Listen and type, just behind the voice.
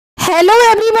Hello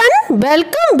everyone,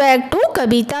 welcome back to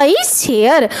Kavita is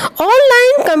here.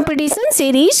 Online competition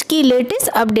series की latest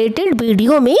updated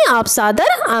video में आप सादर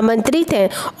आमंत्रित हैं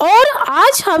और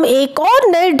आज हम एक और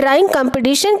नए ड्राइंग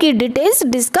कंपटीशन की डिटेल्स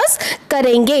डिस्कस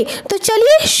करेंगे। तो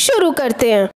चलिए शुरू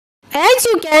करते हैं। As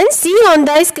you can see on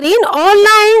the screen,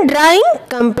 online drawing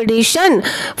competition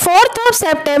 4th of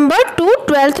September to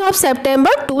 12th of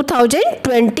September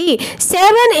 2020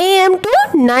 7 AM to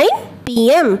 9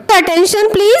 PM। Attention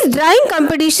please, drawing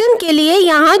competition के लिए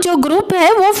यहाँ जो ग्रुप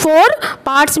है वो 4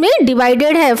 पार्ट्स में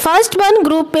डिवाइडेड है। First one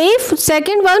group A,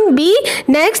 second one B,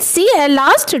 next C and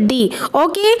last D.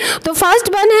 Okay, तो first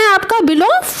one है आपका बिलो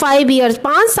 5 ईयर्स,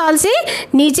 5 साल से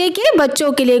नीचे के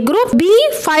बच्चों के लिए। Group B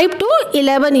 5 to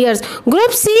 11 years,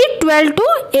 group C 12 to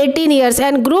 18 years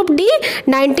and group D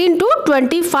 19 to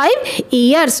 25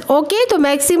 years. Okay, तो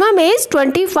मैक्सिमम एज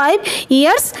 25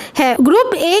 ईयर्स है।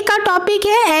 ग्रुप ए का टॉपिक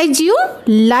है as you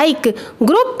like,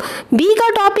 group B का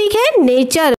टॉपिक है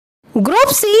nature, group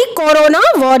C corona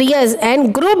warriors and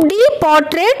group D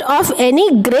portrait of any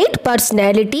great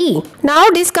personality. Now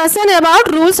discussion about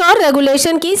rules और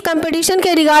regulation की इस competition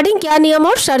के regarding क्या नियम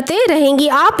और शर्तें रहेंगी।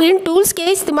 आप इन टूल्स के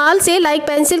इस्तेमाल से like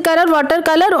pencil colour, water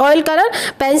colour, oil colour,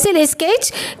 pencil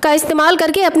sketch का इस्तेमाल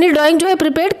करके अपनी ड्राइंग जो है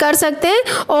प्रिपेयर कर सकते हैं।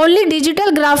 Only digital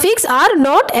graphics are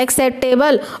not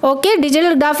acceptable. Okay,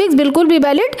 digital graphics बिल्कुल भी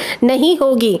वैलिड नहीं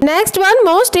होगी। Next one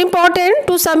most important,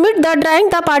 to submit the drawing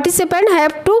the participant have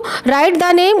to right the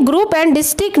name, group and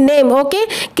district name. Okay,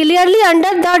 clearly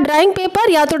under the drawing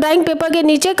paper, या तो drawing paper के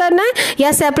नीचे करना है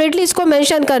या सेपरेटली इसको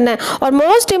मेंशन करना है। और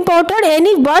most important,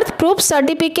 any birth proof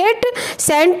certificate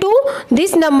send to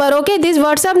this number. Okay, this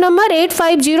WhatsApp number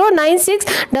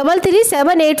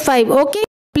 8509633785। Okay,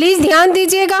 please ध्यान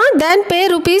दीजिएगा। देन पे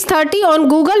 ₹30 ऑन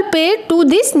गूगल पे टू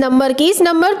दिस नंबर की, इस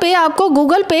नंबर पे आपको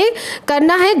गूगल पे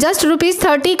करना है जस्ट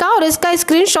 ₹30 का, और इसका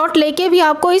स्क्रीनशॉट लेके भी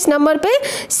आपको इस नंबर पे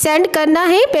सेंड करना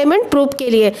है पेमेंट प्रूफ के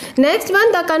लिए। Next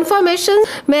one, the confirmation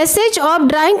message of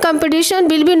drawing competition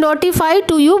will be notified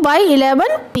to you bye 11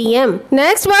 PM।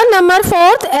 Next one, number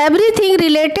 4, everything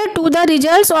related to the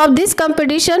results of this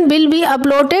competition will be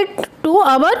uploaded to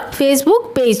our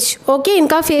Facebook page. Okay,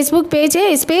 इनका Facebook page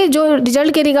है, इस पे जो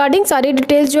result के regarding सारी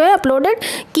details जो है uploaded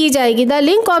की जाएगी। The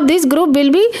link of this group will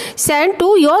be send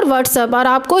to your WhatsApp, और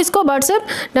आपको इसको व्हाट्सएप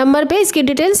नंबर पे इसकी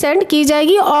डिटेल सेंड की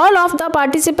जाएगी। All of the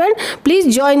participant please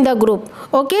join the group.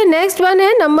 Okay, next one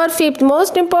है number 5,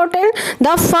 most important, the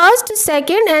first,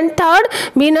 second and third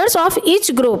winners of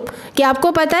each group. कि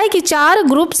आपको पता है कि 4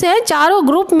 ग्रुप्स हैं, चारों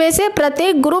ग्रुप में से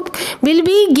प्रत्येक group will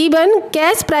be given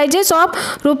cash prices of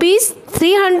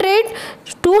 ₹300,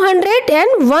 200 and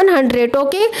 100।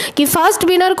 Okay, कि फर्स्ट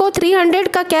विनर को 300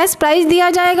 का कैश प्राइज दिया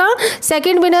जाएगा,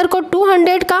 सेकंड विनर को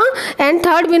 200 का एंड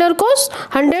थर्ड विनर को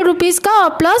 100 रुपीज़ का, और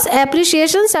प्लस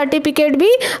एप्रिसिएशन सर्टिफिकेट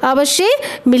भी अवश्य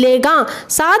मिलेगा।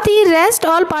 साथ ही rest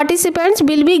all participants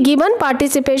will be given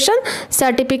participation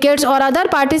certificates, और अदर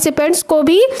पार्टिसिपेंट्स को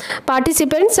भी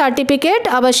पार्टिसिपेंट सर्टिफिकेट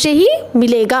अवश्य ही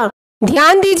मिलेगा।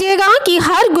 ध्यान दीजिएगा कि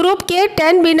हर ग्रुप के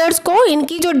 10 विनर्स को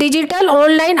इनकी जो डिजिटल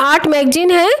ऑनलाइन आर्ट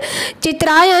मैगजीन है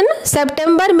चित्रायन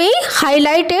सितंबर में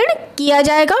हाईलाइटेड किया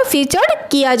जाएगा, फीचर्ड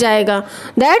किया जाएगा।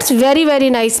 That's very very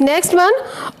nice. Next one,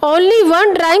 only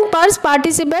 1 drawing पर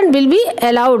पार्टिसिपेंट विल बी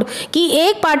अलाउड। कि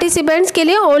एक पार्टिसिपेंट्स के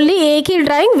लिए ओनली एक ही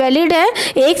ड्राइंग वैलिड है,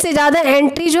 एक से ज़्यादा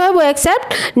एंट्री जो है वो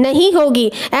एक्सेप्ट नहीं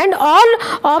होगी। And all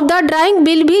of the drawing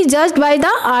will be judged by the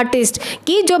artist.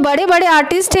 कि जो बड़े बड़े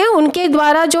आर्टिस्ट हैं उनके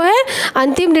द्वारा जो है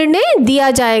अंतिम निर्णय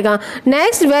दिया जाएगा।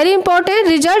 Next, very important,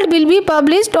 result will be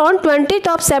published on 20th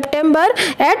of September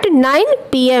at 9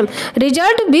 PM।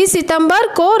 Result 20 सितंबर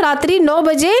को रात्रि 9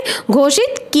 बजे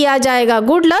घोषित किया जाएगा।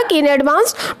 Good luck in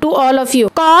advance to all of you.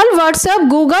 Call, WhatsApp,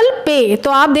 Google पे,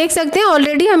 तो आप देख सकते हैं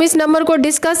ऑलरेडी हम इस नंबर को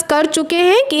डिस्कस कर चुके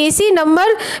हैं कि इसी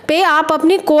नंबर पे आप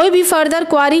अपनी कोई भी फर्दर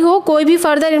क्वारी हो, कोई भी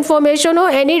फर्दर इंफॉर्मेशन हो,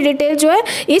 एनी डिटेल जो है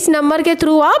इस नंबर के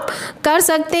थ्रू आप कर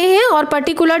सकते हैं। और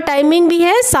पर्टिकुलर टाइमिंग भी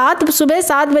है, सुबह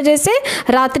 7 बजे से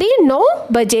रात्रि 9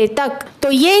 बजे तक।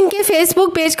 तो ये इनके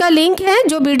फेसबुक पेज का लिंक है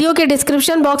जो वीडियो के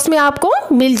डिस्क्रिप्शन बॉक्स में आपको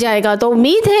मिल जाएगा। तो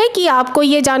उम्मीद है कि आपको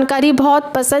ये जानकारी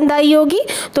बहुत पसंद आई होगी।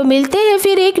 तो मिलते हैं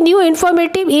फिर एक न्यू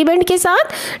इन्फॉर्मेटिव इवेंट के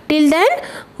साथ। Till then,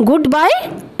 good by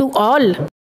two all.